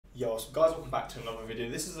Yo, so guys, welcome back to another video.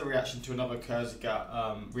 This is a reaction to another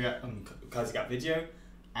Kurzgesagt video,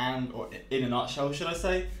 or in a nutshell, should I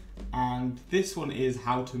say? And this one is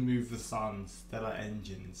how to move the sun's stellar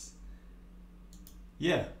engines.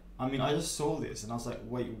 Yeah, I mean, I just saw this and I was like,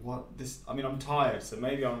 wait, what? This? I mean, I'm tired, so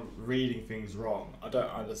maybe I'm reading things wrong. I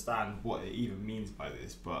don't understand what it even means by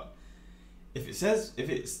this, but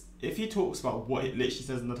if he talks about what it literally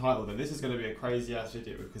says in the title, then this is going to be a crazy ass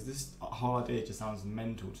video, because this whole idea just sounds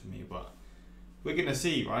mental to me, but we're going to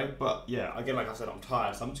see, right? But yeah, again, like I said, I'm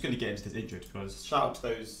tired, so I'm just going to get into this intro, to be honest. Shout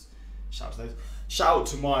out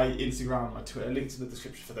to my Instagram, my Twitter, links in the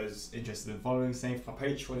description for those interested in following. Same for my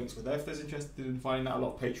Patreon, links were there for those interested in finding out a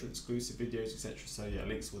lot of Patreon exclusive videos, etc. So yeah,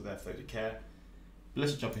 links were there for those who care. But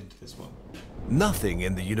let's jump into this one. Nothing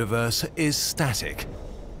in the universe is static.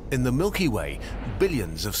 In the Milky Way,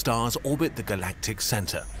 billions of stars orbit the galactic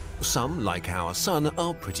center. Some, like our Sun,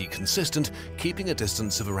 are pretty consistent, keeping a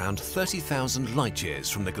distance of around 30,000 light-years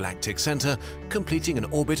from the galactic center, completing an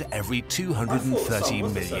orbit every 230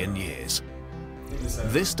 million years.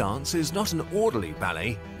 This dance is not an orderly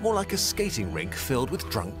ballet, more like a skating rink filled with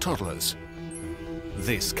drunk toddlers.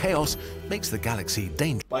 This chaos makes the galaxy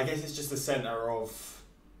dangerous. But I guess it's just the center of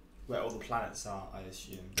where all the planets are, I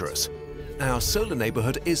assume. Our solar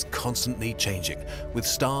neighborhood is constantly changing, with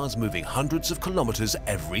stars moving hundreds of kilometers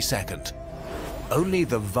every second. Only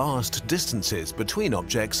the vast distances between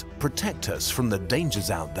objects protect us from the dangers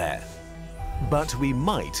out there. But we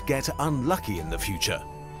might get unlucky in the future.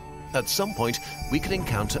 At some point, we could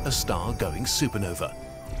encounter a star going supernova,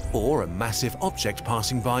 or a massive object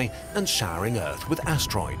passing by and showering Earth with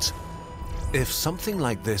asteroids. If something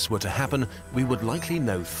like this were to happen, we would likely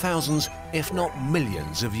know thousands, if not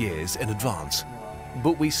millions of years in advance.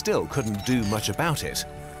 But we still couldn't do much about it,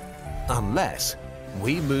 unless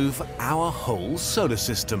we move our whole solar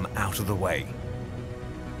system out of the way.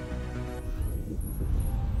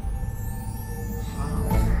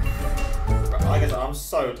 I guess I'm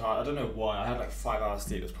so tired. I don't know why. I had like 5 hours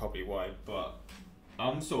sleep, that's probably why, but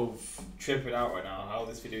I'm sort of tripping out right now how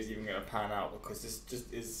this video is even going to pan out, because this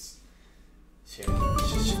just is...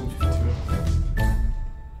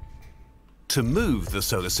 To move the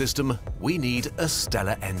solar system, we need a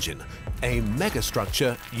stellar engine, a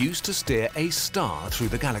megastructure used to steer a star through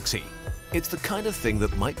the galaxy. It's the kind of thing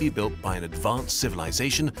that might be built by an advanced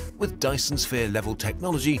civilization with Dyson sphere-level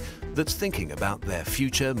technology that's thinking about their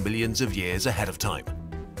future millions of years ahead of time.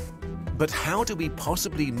 But how do we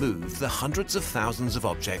possibly move the hundreds of thousands of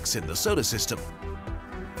objects in the solar system?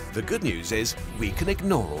 The good news is we can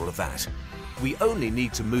ignore all of that. We only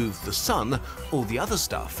need to move the sun. All the other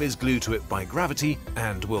stuff is glued to it by gravity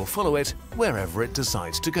and will follow it wherever it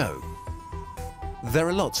decides to go. There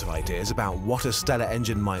are lots of ideas about what a stellar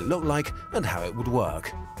engine might look like and how it would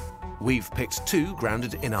work. We've picked two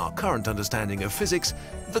grounded in our current understanding of physics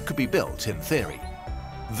that could be built in theory.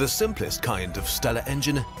 The simplest kind of stellar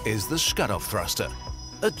engine is the Kaplan Thruster,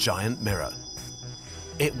 a giant mirror.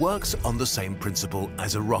 It works on the same principle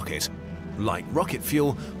as a rocket. Like rocket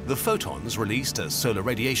fuel, the photons released as solar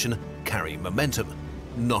radiation carry momentum.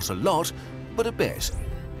 Not a lot, but a bit.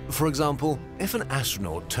 For example, if an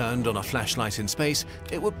astronaut turned on a flashlight in space,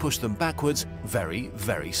 it would push them backwards very,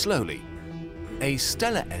 very slowly. A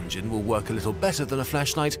stellar engine will work a little better than a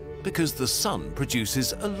flashlight because the sun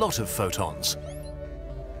produces a lot of photons.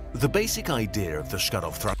 The basic idea of the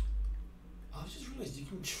Kaplan Thruster... I just realised you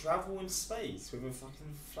can travel in space with a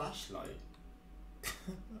fucking flashlight.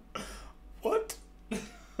 What?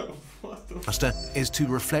 What the Thruster is to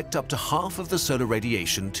reflect up to half of the solar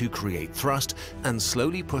radiation to create thrust and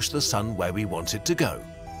slowly push the sun where we want it to go.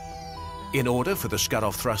 In order for the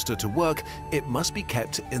Kaplan Thruster to work, it must be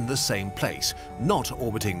kept in the same place, not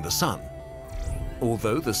orbiting the sun.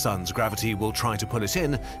 Although the sun's gravity will try to pull it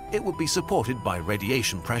in, it would be supported by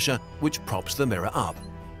radiation pressure, which props the mirror up.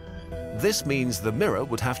 This means the mirror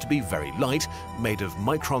would have to be very light, made of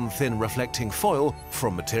micron-thin reflecting foil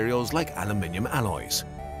from materials like aluminium alloys.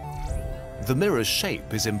 The mirror's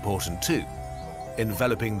shape is important too.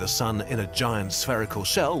 Enveloping the sun in a giant spherical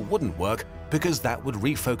shell wouldn't work, because that would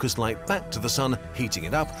refocus light back to the sun, heating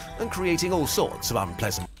it up and creating all sorts of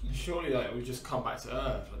unpleasant... Surely it would just come back to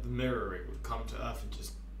Earth, like the mirror, it would come to Earth and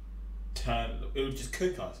just it would just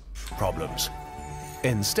cook us. ...problems.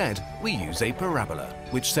 Instead, we use a parabola,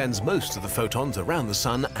 which sends most of the photons around the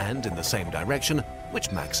sun and in the same direction, which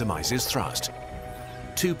maximizes thrust.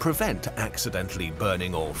 To prevent accidentally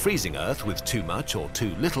burning or freezing Earth with too much or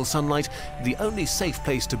too little sunlight, the only safe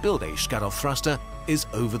place to build a Kaplan Thruster is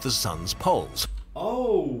over the sun's poles.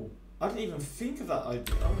 Oh, I didn't even think of that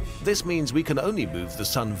idea. Oh, This means we can only move the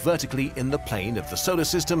Sun vertically in the plane of the solar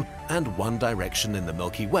system and one direction in the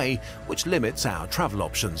Milky Way, which limits our travel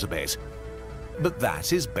options a bit. But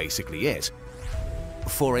that is basically it.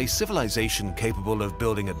 For a civilization capable of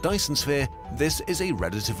building a Dyson sphere, this is a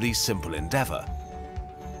relatively simple endeavor.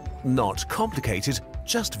 Not complicated,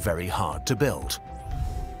 just very hard to build.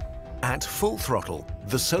 At full throttle,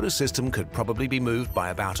 the solar system could probably be moved by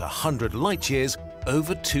about 100 light years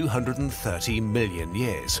over 230 million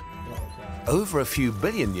years. Over a few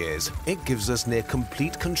billion years, it gives us near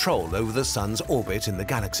complete control over the Sun's orbit in the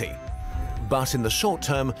galaxy. But in the short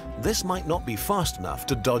term, this might not be fast enough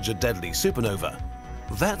to dodge a deadly supernova.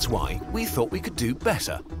 That's why we thought we could do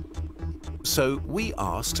better. So we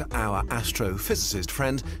asked our astrophysicist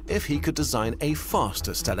friend if he could design a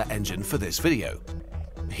faster stellar engine for this video.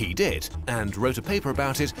 He did, and wrote a paper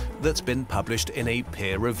about it that's been published in a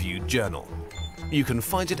peer-reviewed journal. You can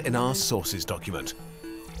find it in our sources document.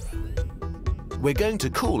 We're going to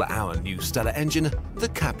call our new stellar engine the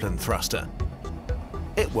Kaplan Thruster.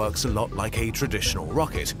 It works a lot like a traditional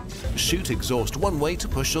rocket. Shoot exhaust one way to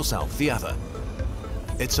push yourself the other.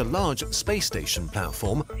 It's a large space station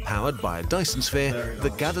platform powered by a Dyson sphere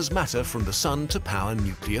that gathers matter from the Sun to power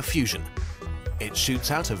nuclear fusion. It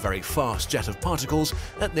shoots out a very fast jet of particles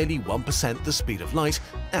at nearly 1% the speed of light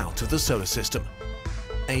out of the solar system.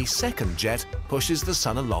 A second jet pushes the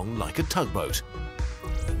Sun along like a tugboat.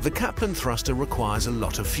 The Kaplan Thruster requires a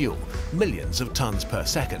lot of fuel, millions of tons per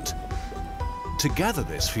second. To gather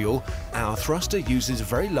this fuel, our thruster uses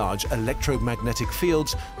very large electromagnetic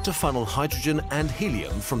fields to funnel hydrogen and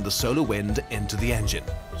helium from the solar wind into the engine.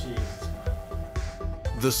 jeez.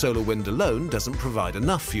 The solar wind alone doesn't provide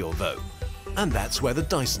enough fuel though, and that's where the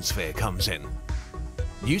Dyson sphere comes in.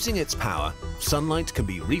 Using its power, sunlight can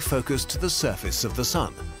be refocused to the surface of the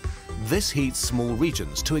Sun. This heats small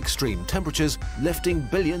regions to extreme temperatures, lifting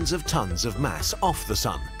billions of tons of mass off the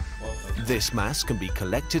Sun. This mass can be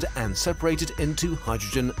collected and separated into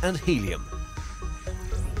hydrogen and helium.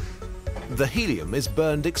 The helium is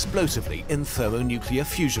burned explosively in thermonuclear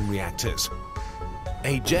fusion reactors.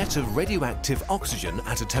 A jet of radioactive oxygen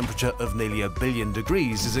at a temperature of nearly 1 billion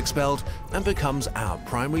degrees is expelled and becomes our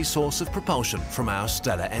primary source of propulsion from our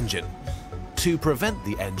stellar engine. To prevent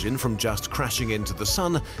the engine from just crashing into the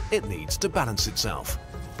Sun, it needs to balance itself.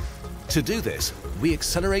 To do this, we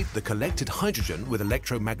accelerate the collected hydrogen with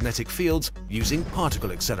electromagnetic fields using particle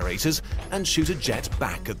accelerators and shoot a jet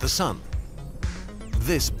back at the Sun.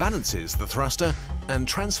 This balances the thruster and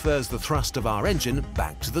transfers the thrust of our engine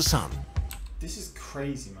back to the Sun. This is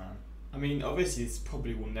crazy, man. I mean, obviously this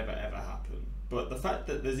probably will never ever happen, but the fact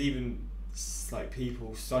that there's even like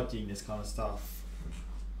people studying this kind of stuff,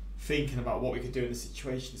 thinking about what we could do in this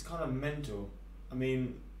situation, is kind of mental. I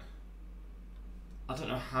mean, I don't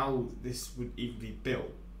know how this would even be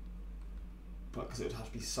built, but because it would have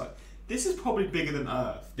to be so. This is probably bigger than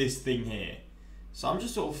Earth, this thing here. So I'm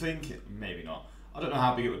just sort of thinking, maybe not. I don't know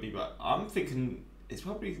how big it would be, but I'm thinking it's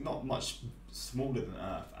probably not much smaller than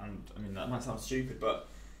Earth. And I mean, that might sound stupid, but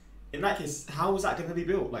in that case, how is that going to be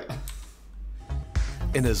built? Like,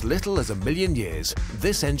 In as little as 1 million years,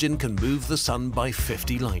 this engine can move the Sun by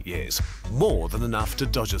 50 light years, more than enough to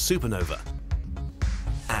dodge a supernova.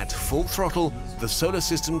 At full throttle, the solar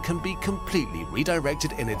system can be completely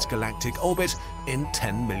redirected in its galactic orbit in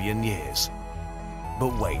 10 million years.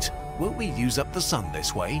 But wait, won't we use up the Sun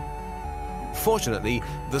this way? Fortunately,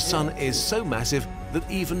 the Sun is so massive that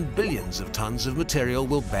even billions of tons of material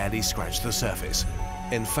will barely scratch the surface.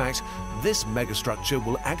 In fact, this megastructure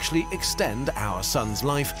will actually extend our Sun's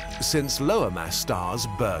life, since lower mass stars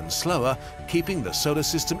burn slower, keeping the solar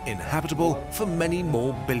system inhabitable for many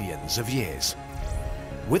more billions of years.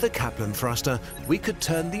 With a Kaplan thruster, we could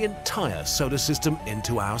turn the entire solar system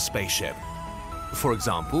into our spaceship. For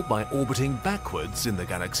example, by orbiting backwards in the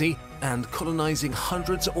galaxy and colonizing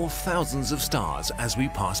hundreds or thousands of stars as we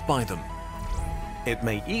pass by them. It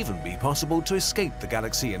may even be possible to escape the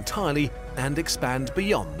galaxy entirely and expand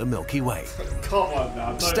beyond the Milky Way. come on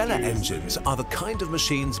now. Don't Stellar do this. engines are the kind of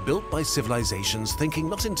machines built by civilizations thinking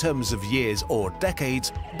not in terms of years or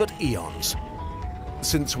decades, but eons.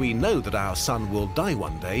 Since we know that our Sun will die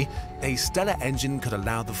one day, a stellar engine could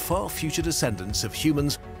allow the far future descendants of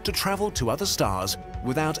humans to travel to other stars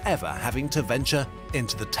without ever having to venture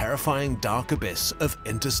into the terrifying dark abyss of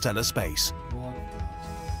interstellar space.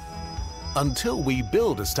 Until we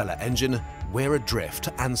build a stellar engine, we're adrift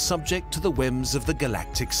and subject to the whims of the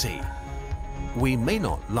galactic sea. We may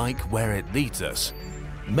not like where it leads us.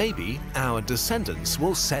 Maybe our descendants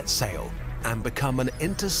will set sail and become an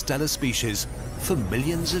interstellar species for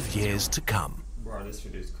millions of years to come. Bro, this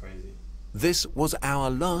video is crazy. This was our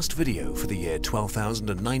last video for the year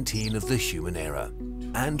 12,019 of the human era.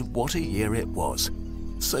 And what a year it was.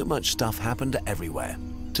 So much stuff happened everywhere,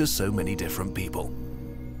 to so many different people.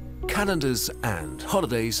 Calendars and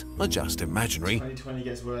holidays are just imaginary. 2020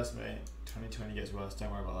 gets worse, mate. 2020 gets worse, don't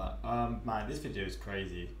worry about that. Man, this video is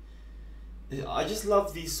crazy. I just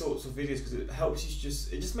love these sorts of videos because it helps you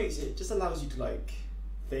it just allows you to like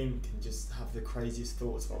think and just have the craziest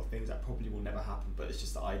thoughts about things that probably will never happen, but it's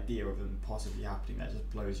just the idea of them possibly happening that just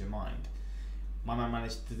blows your mind. My man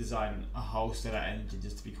managed to design a whole stellar engine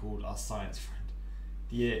just to be called our science friend.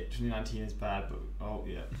 The year 2019 is bad, but oh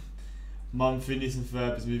yeah. Mum, Phineas and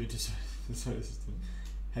Ferb is moving to the solar system.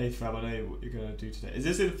 Hey Ferb, I know what you're going to do today. Is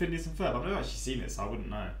this in Phineas and Ferb? I've never actually seen it, so I wouldn't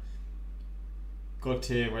know. God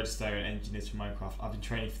tier, redstone, engineers from Minecraft. I've been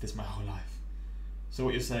training for this my whole life. So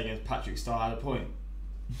what you're saying is Patrick Star had a point.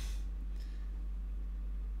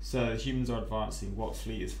 So humans are advancing. What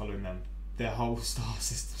fleet is following them? Their whole star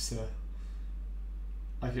system, sir.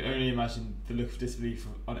 I can only imagine the look of disbelief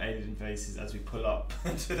on alien faces as we pull up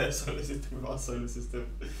to their solar system with our solar system.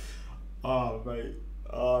 Oh mate,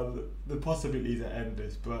 the possibilities are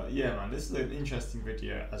endless. But yeah man, this is an interesting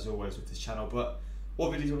video as always with this channel. But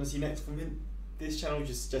what videos do you want to see next from this channel?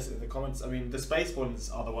 Just suggest it in the comments. I mean, the space ones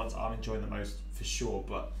are the ones I'm enjoying the most for sure,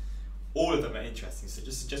 but all of them are interesting, so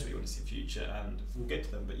just suggest what you want to see in the future and we'll get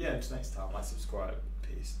to them. But yeah, until next time, like, subscribe,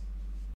 peace.